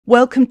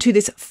Welcome to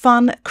this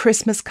fun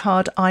Christmas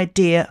card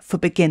idea for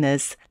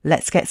beginners.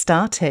 Let's get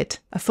started.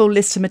 A full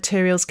list of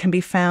materials can be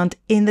found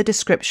in the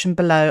description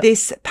below.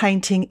 This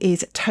painting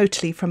is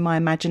totally from my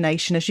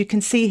imagination. As you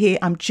can see here,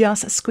 I'm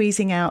just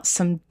squeezing out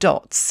some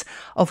dots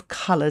of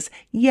colours,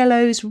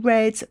 yellows,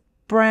 reds,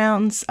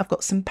 browns. I've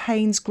got some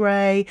Paynes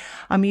grey.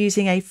 I'm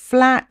using a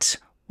flat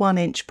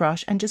 1-inch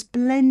brush and just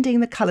blending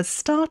the colours,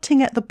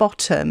 starting at the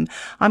bottom.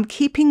 I'm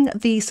keeping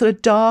the sort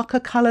of darker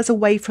colours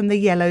away from the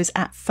yellows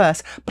at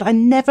first, but I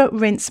never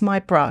rinse my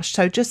brush.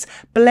 So just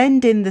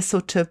blend in the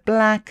sort of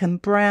black and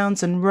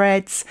browns and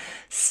reds,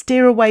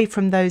 steer away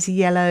from those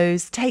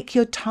yellows, take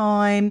your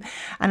time.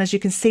 And as you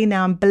can see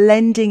now, I'm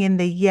blending in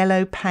the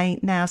yellow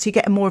paint now. So you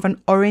get more of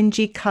an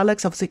orangey colour,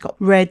 because obviously you've got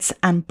reds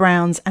and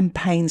browns and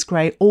Paynes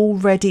grey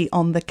already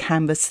on the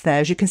canvas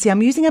there. As you can see,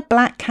 I'm using a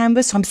black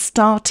canvas, so I'm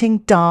starting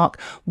dark,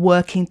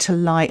 working to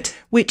light,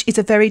 which is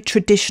a very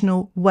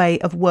traditional way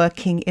of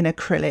working in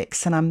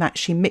acrylics. And I'm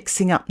actually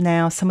mixing up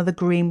now some of the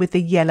green with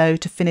the yellow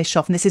to finish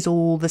off. And this is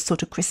all the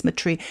sort of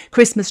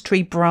Christmas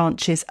tree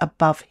branches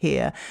above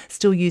here.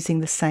 Still using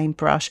the same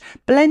brush,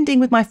 blending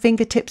with my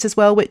fingertips as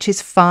well, which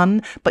is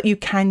fun, but you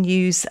can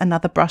use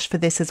another brush for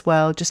this as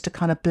well, just to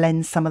kind of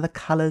blend some of the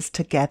colours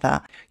together.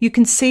 You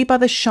can see by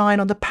the shine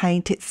on the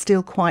paint, it's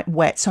still quite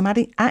wet. So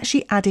I'm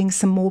actually adding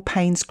some more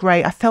Paynes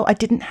grey. I felt I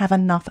didn't have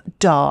enough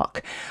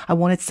dark. I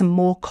wanted some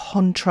more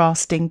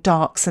contrasting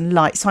darks and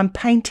lights, so I'm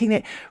painting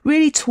it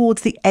really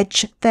towards the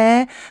edge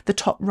there, the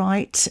top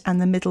right and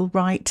the middle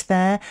right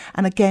there,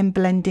 and again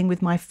blending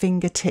with my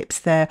fingertips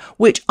there,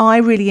 which I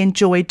really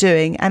enjoy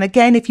doing. And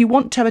again, if you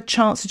want to have a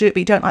chance to do it but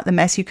you don't like the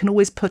mess, you can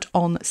always put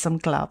on some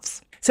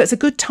gloves. So it's a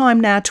good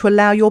time now to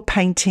allow your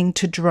painting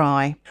to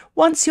dry.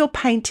 Once your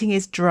painting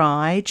is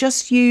dry,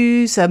 just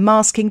use a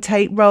masking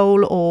tape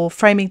roll or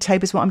framing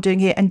tape is what I'm doing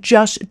here, and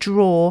just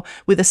draw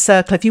with a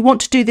circle. If you want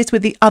to do this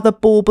with the other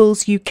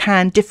baubles, you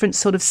can, different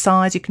sort of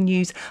size. You can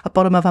use a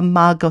bottom of a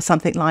mug or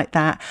something like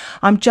that.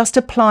 I'm just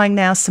applying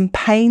now some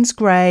Paynes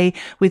grey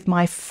with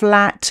my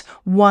flat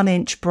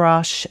 1-inch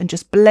brush and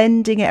just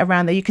blending it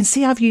around there. You can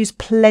see I've used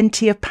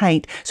plenty of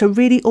paint, so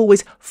really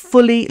always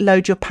fully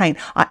load your paint.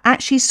 I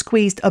actually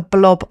squeezed a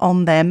blob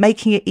on there,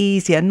 making it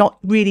easier, not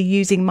really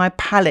using my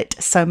palette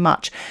so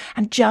much,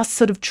 and just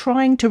sort of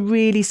trying to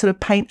really sort of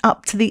paint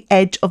up to the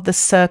edge of the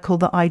circle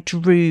that I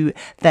drew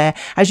there.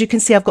 As you can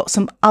see, I've got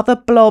some other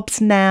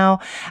blobs now,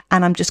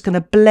 and I'm just going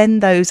to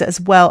blend those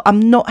as well.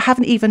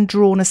 Haven't even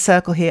drawn a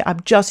circle here. I'm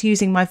just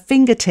using my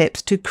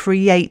fingertips to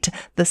create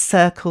the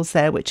circles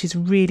there, which is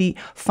really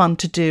fun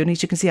to do. And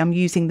as you can see, I'm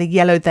using the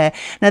yellow there.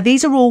 Now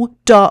these are all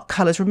dark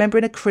colors. Remember,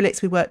 in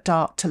acrylics we work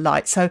dark to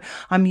light, so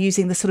I'm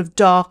using the sort of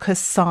darker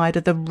side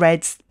of the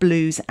reds,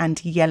 blues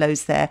and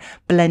yellows there,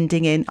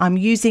 blending in. I'm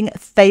using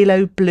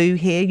Phthalo blue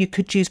here. You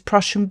could use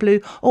Prussian blue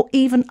or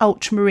even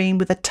ultramarine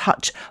with a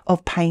touch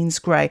of Paynes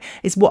grey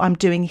is what I'm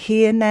doing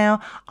here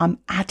now. I'm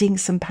adding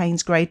some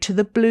Paynes grey to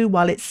the blue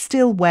while it's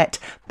still wet,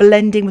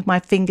 blending with my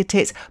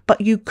fingertips, but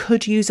you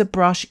could use a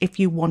brush if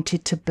you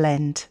wanted to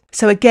blend.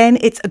 So again,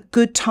 it's a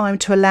good time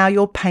to allow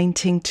your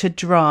painting to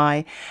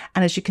dry.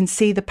 And as you can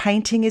see, the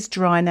painting is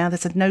dry now.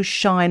 There's no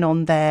shine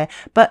on there,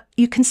 but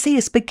you can see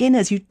as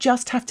beginners, you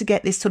just have to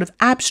get this sort of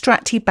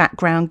abstract-y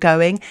background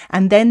going,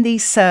 and then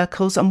these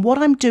circles. And what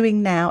I'm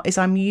doing now is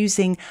I'm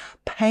using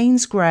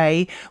Paynes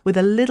grey with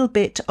a little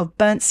bit of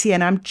burnt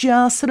sienna. I'm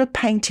just sort of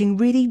painting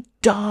really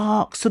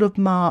dark sort of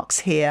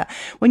marks here.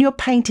 When you're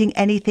painting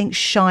anything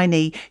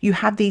shiny, you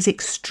have these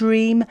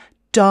extreme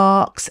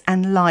darks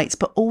and lights,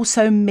 but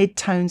also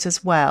mid-tones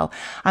as well.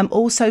 I'm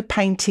also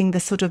painting the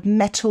sort of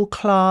metal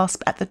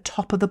clasp at the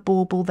top of the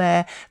bauble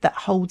there that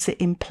holds it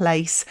in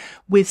place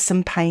with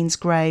some Paynes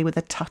grey with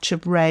a touch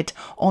of red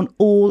on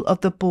all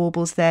of the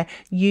baubles there,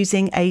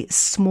 using a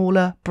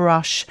smaller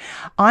brush.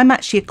 I'm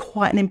actually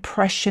quite an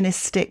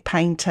impressionistic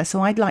painter,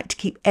 so I'd like to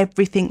keep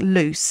everything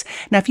loose.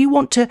 Now if you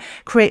want to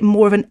create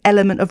more of an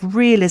element of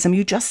realism,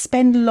 you just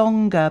spend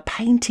longer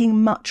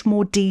painting much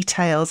more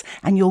details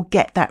and you'll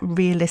get that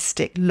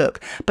realistic look,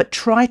 but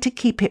try to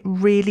keep it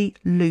really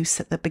loose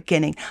at the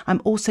beginning.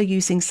 I'm also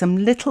using some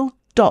little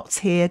dots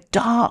here,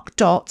 dark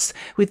dots,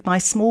 with my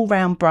small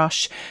round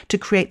brush to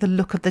create the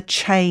look of the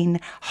chain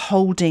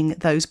holding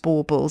those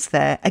baubles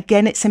there.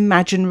 Again, it's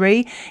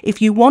imaginary.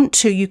 If you want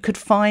to, you could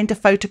find a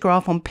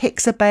photograph on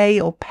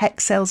Pixabay or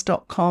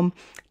pexels.com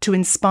to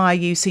inspire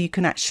you, so you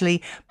can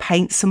actually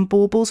paint some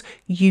baubles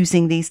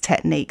using these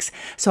techniques.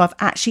 So I've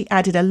actually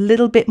added a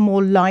little bit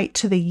more light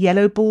to the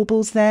yellow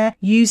baubles there,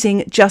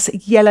 using just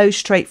yellow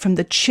straight from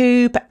the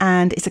tube,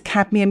 and it's a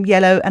cadmium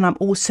yellow. And I'm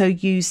also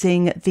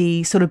using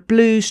the sort of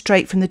blue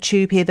straight from the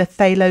tube here, the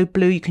Phthalo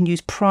blue. You can use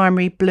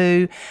primary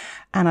blue,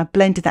 and I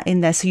blended that in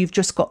there, so you've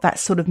just got that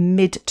sort of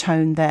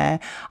mid-tone there.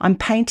 I'm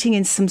painting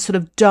in some sort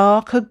of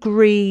darker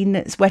green.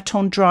 It's wet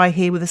on dry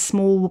here with a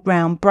small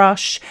round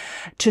brush,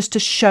 just to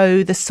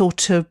show the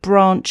sort of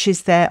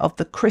branches there of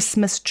the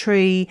Christmas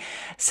tree.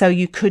 So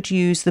you could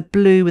use the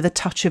blue with a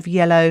touch of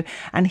yellow,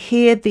 and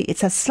here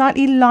it's a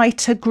slightly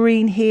lighter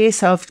green here,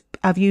 so I've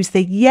I've used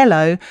the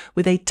yellow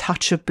with a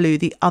touch of blue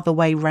the other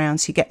way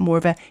round, so you get more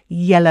of a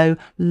yellow,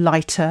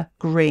 lighter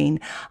green.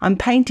 I'm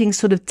painting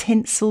sort of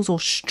tinsels or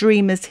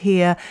streamers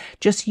here,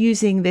 just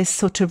using this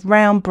sort of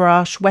round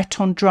brush, wet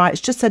on dry.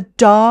 It's just a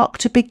dark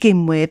to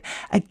begin with.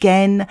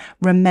 Again,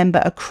 remember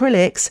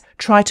acrylics,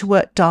 try to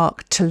work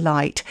dark to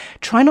light.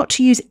 Try not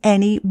to use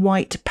any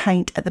white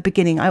paint at the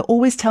beginning. I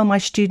always tell my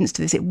students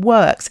to this, it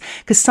works,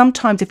 because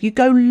sometimes if you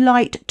go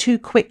light too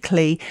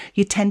quickly,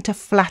 you tend to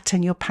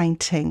flatten your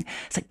painting.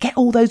 So get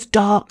all those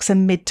darks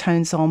and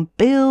midtones on,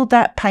 build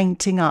that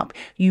painting up.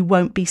 You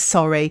won't be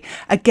sorry.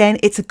 Again,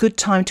 it's a good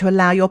time to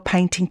allow your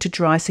painting to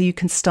dry so you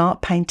can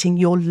start painting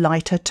your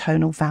lighter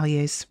tonal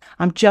values.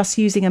 I'm just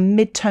using a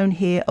mid-tone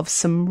here of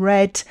some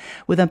red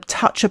with a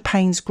touch of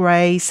Paynes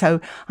grey. So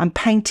I'm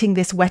painting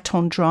this wet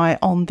on dry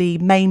on the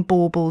main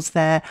baubles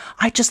there.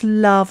 I just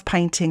love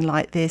painting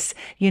like this.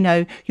 You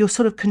know, you're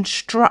sort of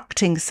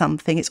constructing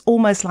something. It's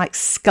almost like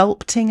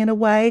sculpting in a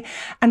way.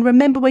 And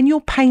remember, when you're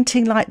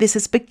painting like this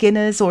as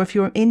beginners, or if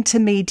you're an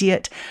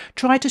intermediate,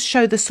 try to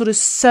show the sort of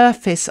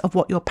surface of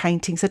what you're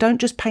painting. So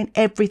don't just paint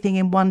everything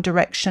in one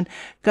direction.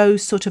 Go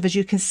sort of, as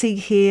you can see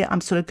here,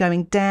 I'm sort of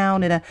going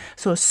down in a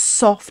sort of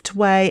soft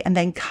way and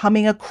then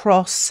coming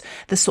across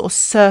the sort of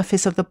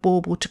surface of the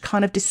bauble to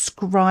kind of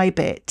describe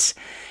it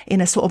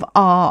in a sort of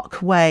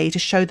arc way to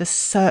show the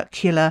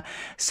circular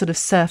sort of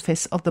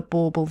surface of the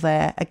bauble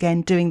there.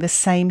 Again, doing the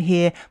same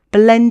here,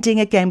 blending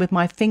again with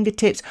my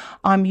fingertips.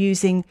 I'm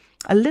using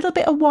a little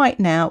bit of white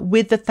now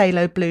with the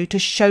phthalo blue to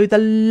show the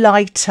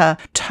lighter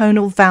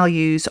tonal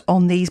values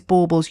on these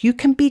baubles. You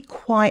can be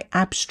quite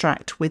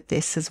abstract with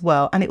this as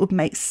well, and it would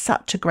make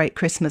such a great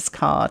Christmas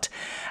card.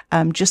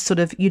 Just sort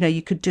of, you know,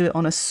 you could do it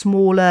on a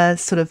smaller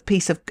sort of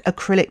piece of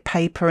acrylic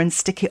paper and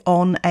stick it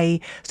on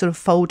a sort of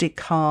folded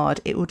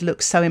card. It would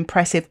look so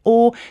impressive.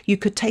 Or you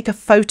could take a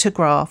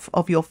photograph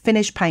of your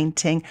finished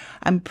painting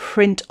and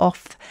print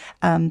off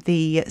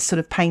the sort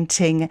of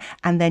painting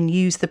and then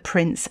use the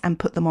prints and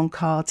put them on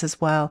cards as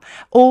well.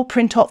 Or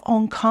print off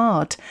on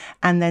card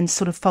and then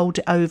sort of fold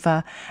it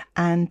over.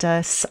 And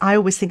I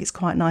always think it's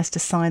quite nice to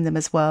sign them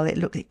as well.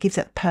 It gives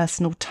it a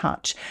personal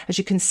touch. As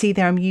you can see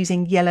there, I'm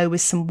using yellow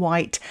with some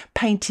white,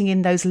 painting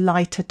in those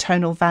lighter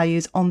tonal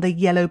values on the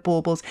yellow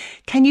baubles.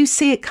 Can you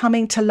see it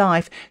coming to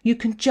life? You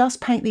can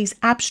just paint these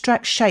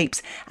abstract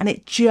shapes and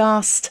it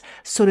just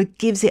sort of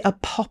gives it a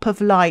pop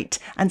of light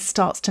and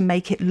starts to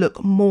make it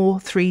look more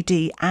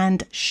 3D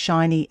and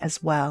shiny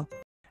as well.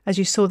 As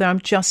you saw there,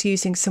 I'm just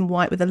using some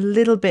white with a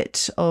little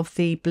bit of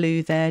the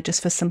blue there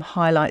just for some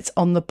highlights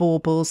on the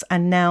baubles,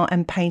 and now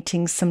I'm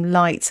painting some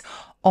lights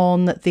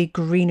on the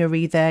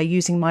greenery there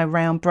using my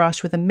round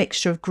brush with a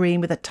mixture of green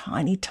with a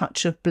tiny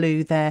touch of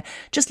blue there,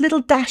 just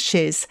little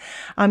dashes.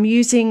 I'm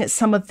using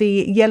some of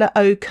the yellow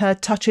ochre,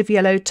 touch of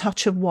yellow,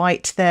 touch of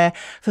white there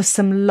for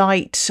some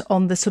light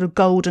on the sort of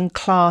golden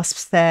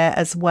clasps there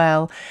as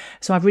well.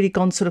 So I've really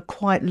gone sort of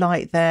quite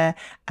light there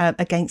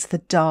against the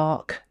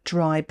dark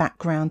dry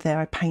background there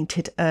I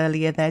painted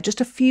earlier there.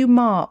 Just a few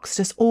marks,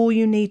 just all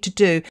you need to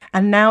do.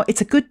 And now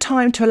it's a good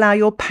time to allow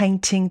your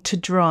painting to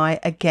dry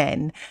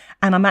again.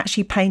 And I'm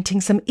actually painting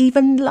some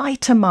even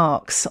lighter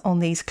marks on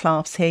these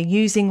clasps here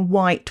using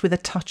white with a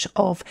touch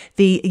of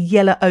the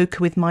yellow ochre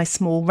with my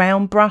small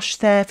round brush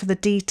there for the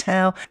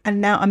detail.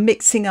 And now I'm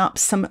mixing up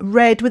some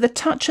red with a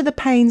touch of the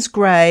Paynes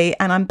grey,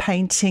 and I'm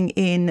painting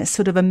in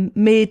sort of a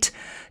mid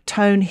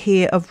tone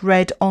here of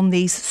red on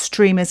these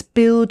streamers,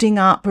 building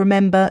up,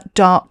 remember,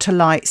 dark to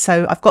light.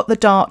 So I've got the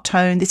dark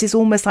tone, this is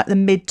almost like the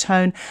mid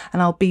tone,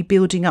 and I'll be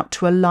building up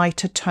to a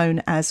lighter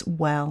tone as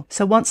well.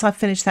 So once I've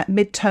finished that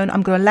mid tone,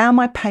 I'm going to allow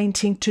my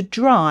painting to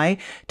dry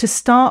to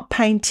start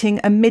painting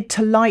a mid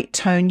to light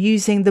tone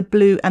using the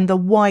blue and the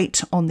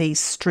white on these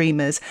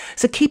streamers.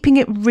 So keeping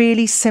it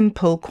really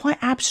simple, quite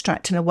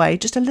abstract in a way,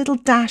 just a little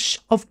dash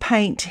of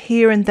paint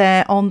here and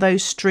there on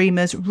those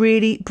streamers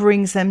really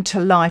brings them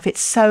to life.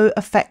 It's so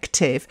effective.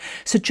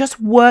 So just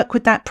work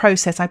with that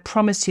process. I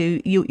promise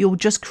you'll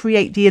just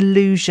create the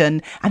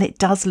illusion, and it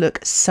does look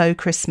so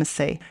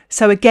Christmassy.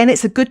 So again,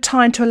 it's a good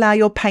time to allow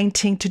your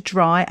painting to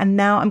dry. And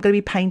now I'm going to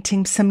be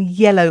painting some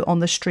yellow on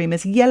the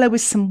streamers, yellow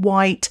with some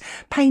white,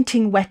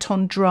 painting wet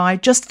on dry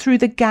just through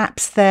the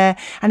gaps there,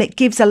 and it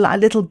gives a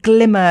little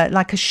glimmer,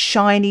 like a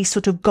shiny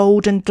sort of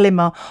golden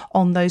glimmer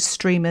on those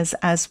streamers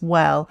as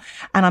well.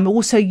 And I'm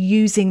also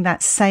using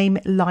that same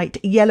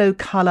light yellow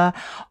color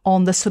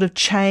on the sort of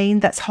chain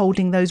that's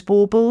holding those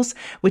baubles,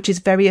 which is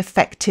very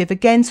effective.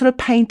 Again, sort of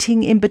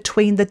painting in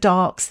between the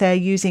darks there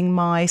using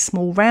my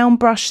small round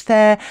brush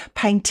there,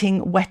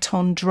 painting wet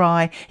on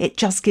dry. It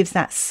just gives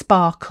that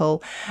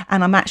sparkle.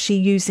 And I'm actually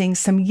using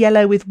some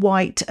yellow with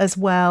white as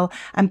well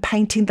and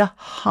painting the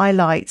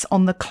highlights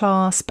on the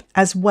clasp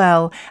as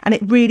well, and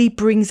it really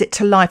brings it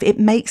to life. It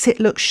makes it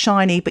look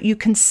shiny, but you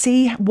can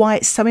see why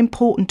it's so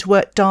important to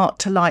work dark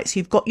to light. So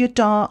you've got your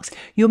darks,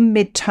 your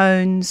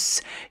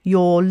mid-tones,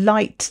 your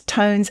light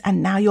tones,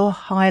 and now your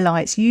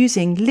highlights,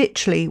 using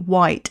literally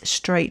white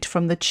straight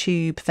from the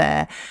tube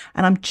there.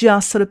 And I'm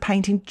just sort of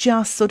painting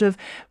just sort of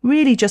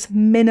really just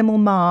minimal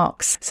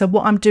marks. So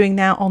what I'm doing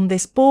now on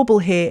this bauble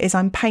here is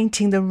I'm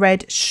painting the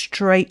red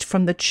straight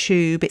from the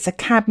tube. It's a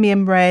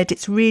cadmium red,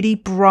 it's really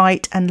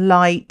bright and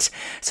light,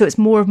 so it's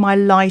more of my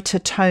lighter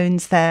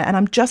tones there, and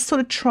I'm just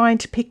sort of trying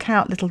to pick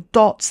out little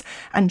dots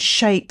and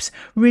shapes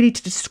really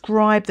to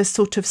describe the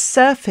sort of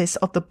surface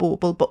of the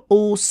bauble, but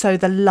also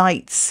the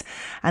lights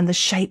and the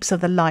shapes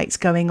of the lights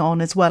going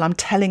on as well. I'm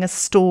telling a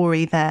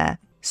story there.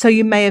 So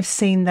you may have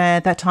seen there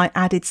that I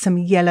added some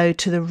yellow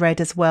to the red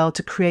as well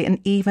to create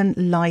an even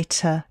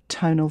lighter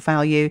tonal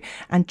value,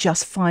 and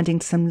just finding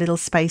some little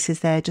spaces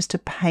there just to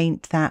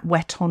paint that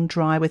wet on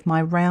dry with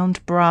my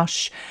round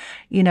brush,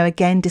 you know,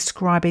 again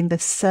describing the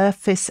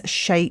surface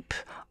shape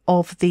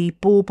of the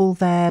bauble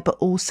there, but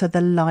also the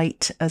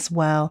light as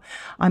well.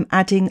 I'm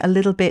adding a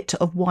little bit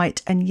of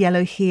white and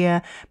yellow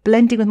here,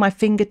 blending with my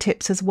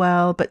fingertips as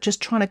well, but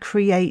just trying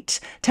to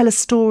tell a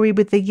story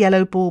with the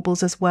yellow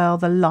baubles as well,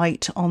 the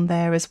light on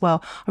there as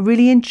well. I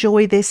really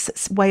enjoy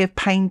this way of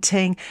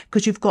painting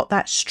because you've got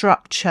that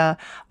structure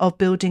of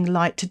building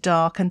light to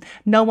dark, and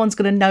no one's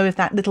going to know if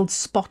that little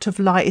spot of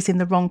light is in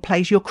the wrong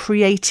place. You're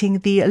creating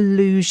the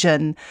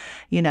illusion,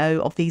 you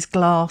know, of these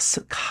glass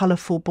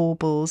colourful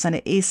baubles, and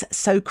it is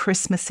so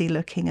Christmassy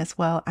looking as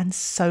well, and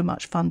so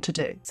much fun to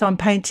do. So I'm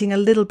painting a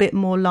little bit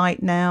more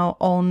light now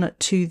on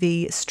to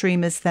the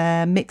streamers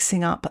there,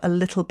 mixing up a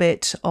little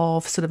bit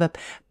of sort of a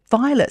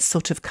violet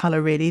sort of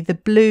colour, really, the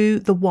blue,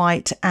 the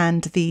white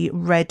and the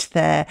red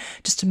there,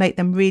 just to make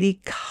them really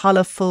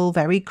colourful,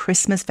 very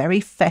Christmas, very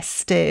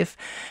festive.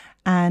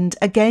 And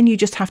again, you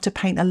just have to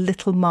paint a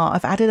little mark.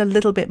 I've added a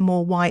little bit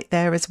more white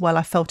there as well.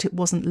 I felt it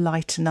wasn't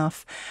light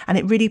enough, and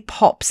it really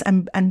pops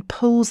and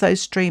pulls those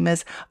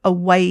streamers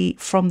away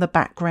from the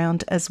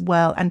background as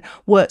well, and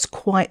works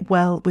quite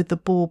well with the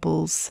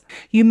baubles.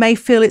 You may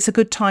feel it's a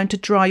good time to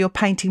dry your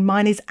painting.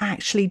 Mine is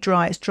actually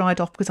dry. It's dried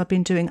off because I've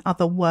been doing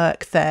other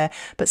work there,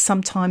 but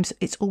sometimes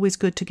it's always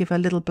good to give a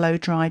little blow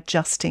dry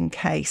just in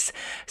case.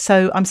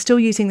 So I'm still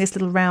using this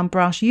little round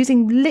brush,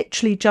 using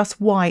literally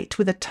just white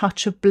with a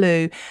touch of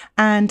blue,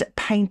 and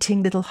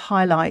painting little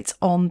highlights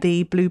on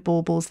the blue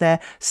baubles there,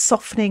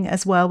 softening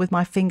as well with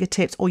my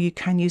fingertips, or you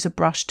can use a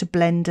brush to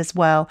blend as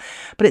well.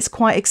 But it's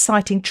quite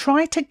exciting.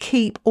 Try to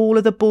keep all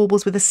of the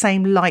baubles with the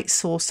same light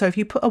source. So if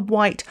you put a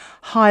white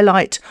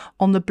highlight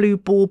on the blue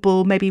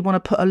bauble, maybe you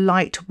want to put a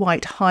light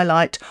white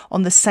highlight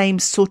on the same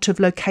sort of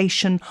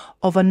location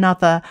of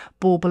another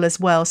bauble as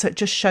well, so it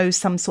just shows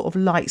some sort of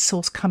light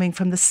source coming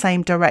from the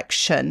same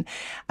direction.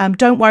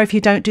 Don't worry if you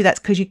don't do that,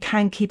 because you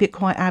can keep it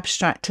quite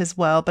abstract as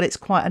well, but it's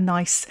quite a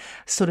nice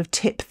sort of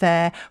tip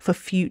there for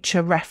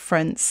future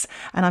reference.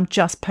 And I'm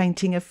just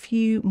painting a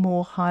few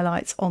more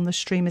highlights on the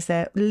streamers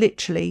there,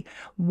 literally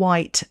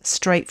white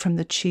straight from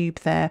the tube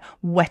there,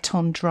 wet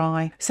on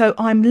dry. So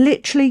I'm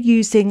literally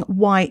using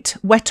white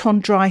wet on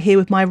dry here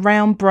with my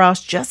round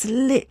brush, just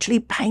literally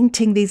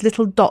painting these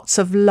little dots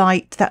of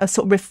light that are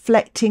sort of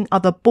reflecting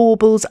other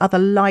baubles, other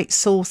light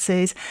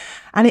sources,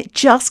 and it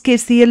just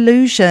gives the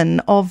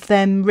illusion of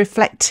them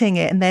reflecting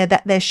it, and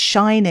they're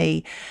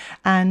shiny.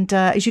 And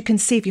as you can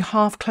see, if you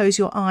half close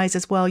your eyes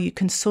as well, you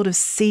can sort of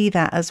see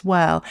that as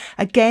well.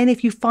 Again,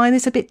 if you find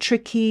this a bit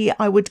tricky,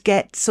 I would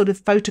get sort of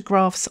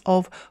photographs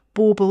of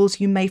baubles.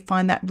 You may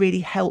find that really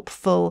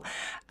helpful,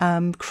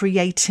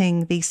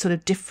 creating these sort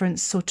of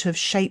different sort of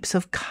shapes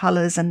of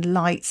colours and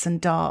lights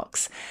and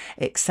darks,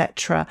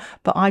 etc.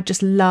 But I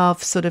just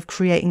love sort of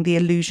creating the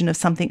illusion of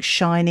something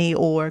shiny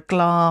or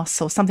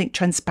glass or something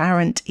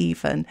transparent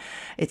even.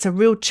 It's a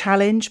real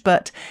challenge,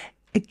 but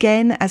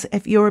again, as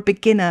if you're a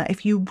beginner,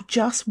 if you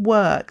just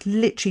work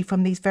literally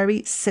from these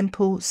very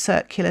simple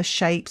circular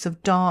shapes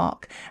of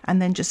dark and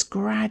then just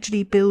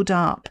gradually build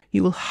up,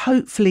 you will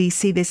hopefully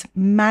see this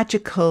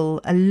magical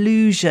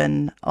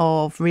illusion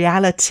of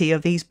reality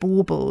of these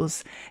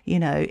baubles. You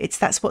know,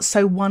 that's what's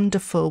so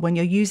wonderful. When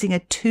you're using a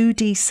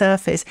 2D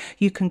surface,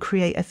 you can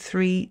create a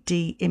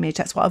 3D image.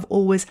 That's what I've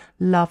always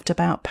loved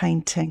about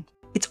painting.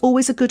 It's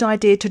always a good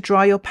idea to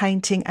dry your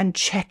painting and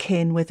check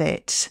in with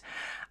it.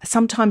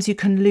 Sometimes you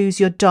can lose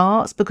your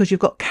darks because you've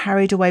got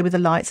carried away with the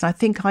lights, and I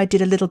think I did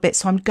a little bit,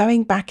 so I'm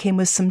going back in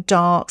with some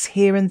darks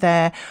here and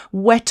there,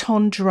 wet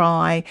on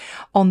dry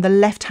on the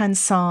left hand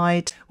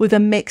side with a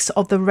mix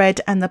of the red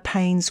and the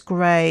Paynes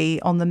grey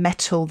on the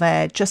metal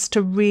there, just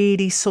to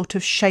really sort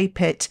of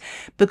shape it,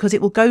 because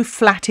it will go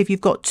flat if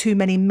you've got too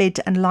many mid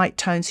and light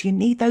tones. So you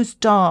need those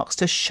darks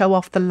to show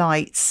off the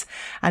lights,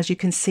 as you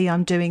can see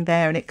I'm doing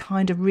there, and it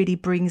kind of really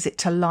brings it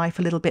to life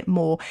a little bit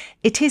more.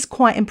 It is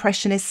quite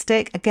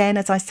impressionistic, again,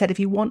 as I said, if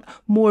you want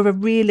more of a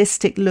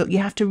realistic look, you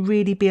have to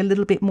really be a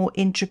little bit more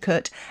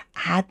intricate,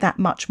 add that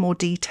much more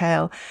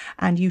detail,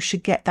 and you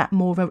should get that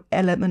more of an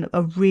element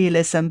of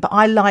realism. But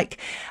I like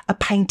a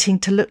painting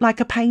to look like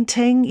a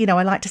painting. You know,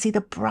 I like to see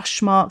the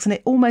brush marks and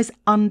it almost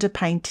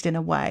underpainted in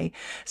a way.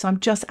 So I'm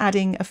just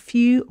adding a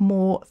few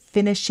more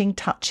finishing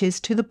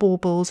touches to the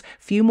baubles,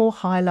 a few more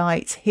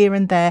highlights here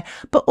and there.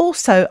 But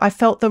also I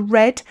felt the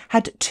red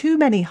had too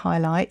many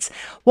highlights.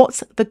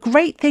 What's the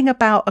great thing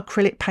about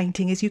acrylic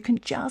painting is you can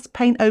just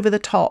paint over the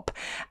top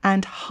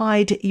and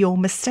hide your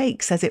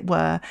mistakes, as it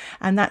were.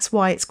 And that's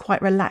why it's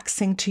quite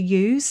relaxing to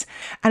use.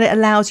 And it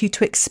allows you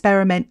to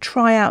experiment,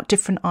 try out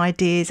different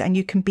ideas, and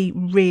you can be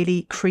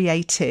really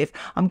creative.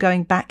 I'm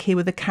going back here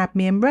with the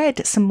cadmium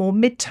red, some more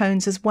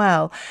mid-tones as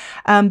well.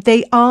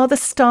 They are the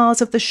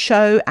stars of the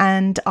show,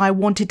 and I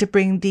wanted to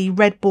bring the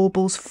red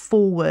baubles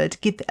forward,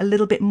 give a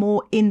little bit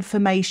more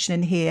information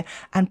in here,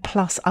 and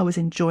plus I was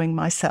enjoying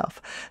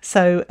myself.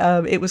 So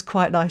it was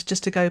quite nice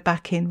just to go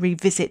back in,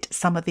 revisit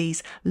some of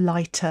these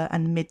lighter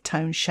and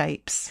mid-tone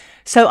shapes.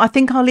 So I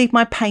think I'll leave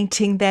my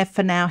painting there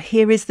for now.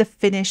 Here is the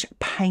finished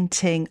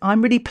painting.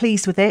 I'm really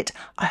pleased with it.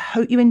 I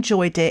hope you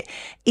enjoyed it.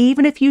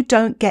 Even if you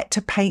don't get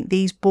to paint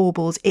these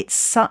baubles, it's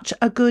such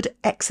a good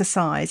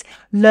exercise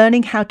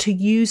learning how to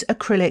use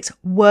acrylics,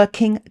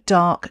 working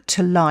dark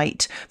to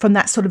light, from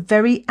that sort of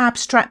very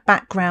abstract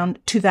background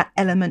to that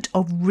element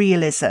of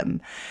realism.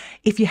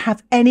 If you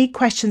have any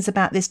questions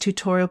about this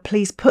tutorial,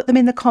 please put them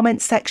in the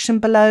comments section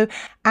below.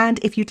 And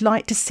if you'd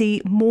like to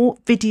see more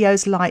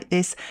videos like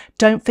this,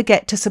 don't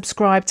forget to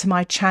subscribe to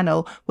my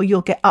channel where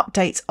you'll get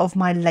updates of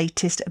my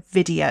latest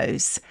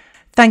videos.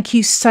 Thank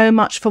you so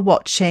much for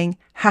watching.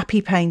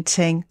 Happy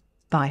painting.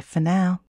 Bye for now.